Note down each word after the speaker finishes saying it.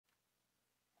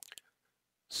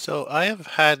So I have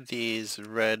had these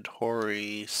red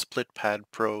Hori Split Pad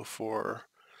Pro for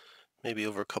maybe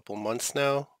over a couple months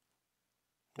now,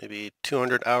 maybe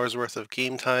 200 hours worth of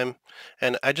game time,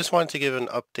 and I just wanted to give an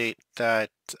update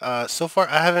that so far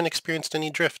I haven't experienced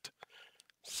any drift.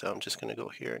 So I'm just going to go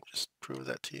here and just prove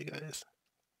that to you guys.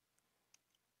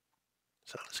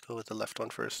 So let's go with the left one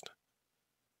first.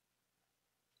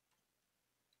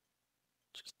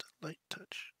 Just a light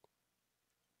touch.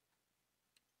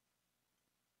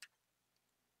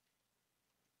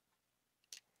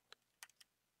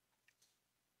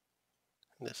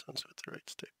 And this one's with the right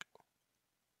stick.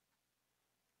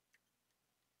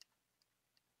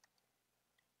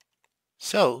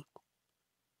 So,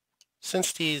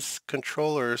 since these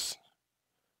controllers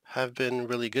have been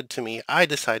really good to me, I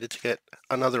decided to get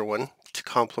another one to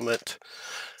complement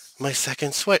my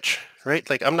second Switch, right?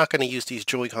 Like, I'm not going to use these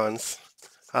Joy-Cons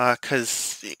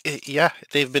because, yeah,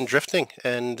 they've been drifting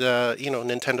and,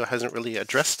 Nintendo hasn't really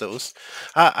addressed those.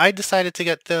 I decided to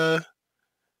get the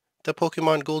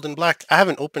Pokemon Gold and Black. I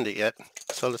haven't opened it yet,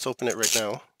 so let's open it right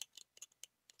now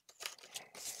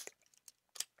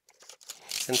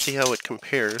and see how it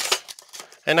compares.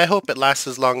 And I hope it lasts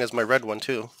as long as my red one,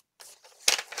 too.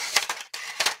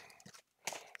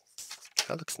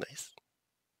 That looks nice.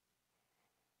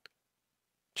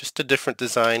 Just a different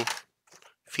design.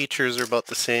 Features are about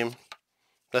the same.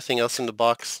 Nothing else in the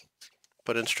box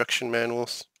but instruction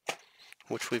manuals,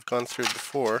 which we've gone through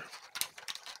before.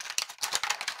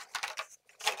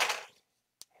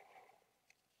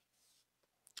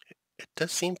 It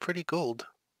does seem pretty gold.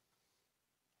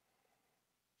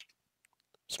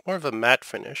 It's more of a matte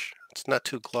finish. It's not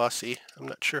too glossy. I'm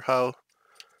not sure how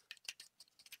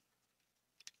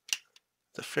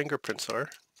the fingerprints are.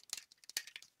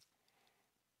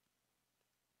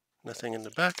 Nothing in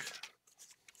the back.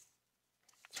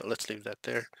 So let's leave that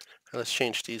there. And let's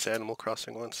change these Animal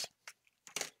Crossing ones.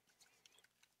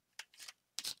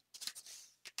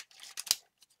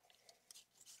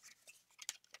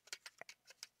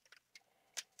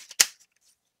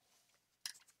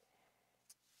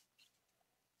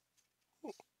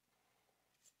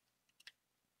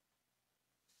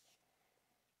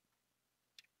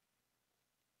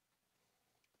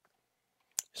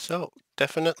 So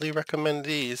definitely recommend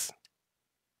these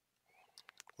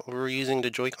over using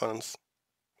the Joy-Cons,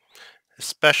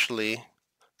 especially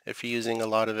if you're using a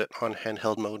lot of it on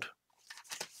handheld mode.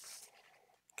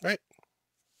 Right,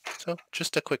 so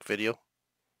just a quick video,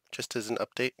 just as an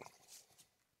update.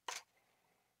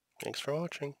 Thanks for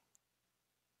watching.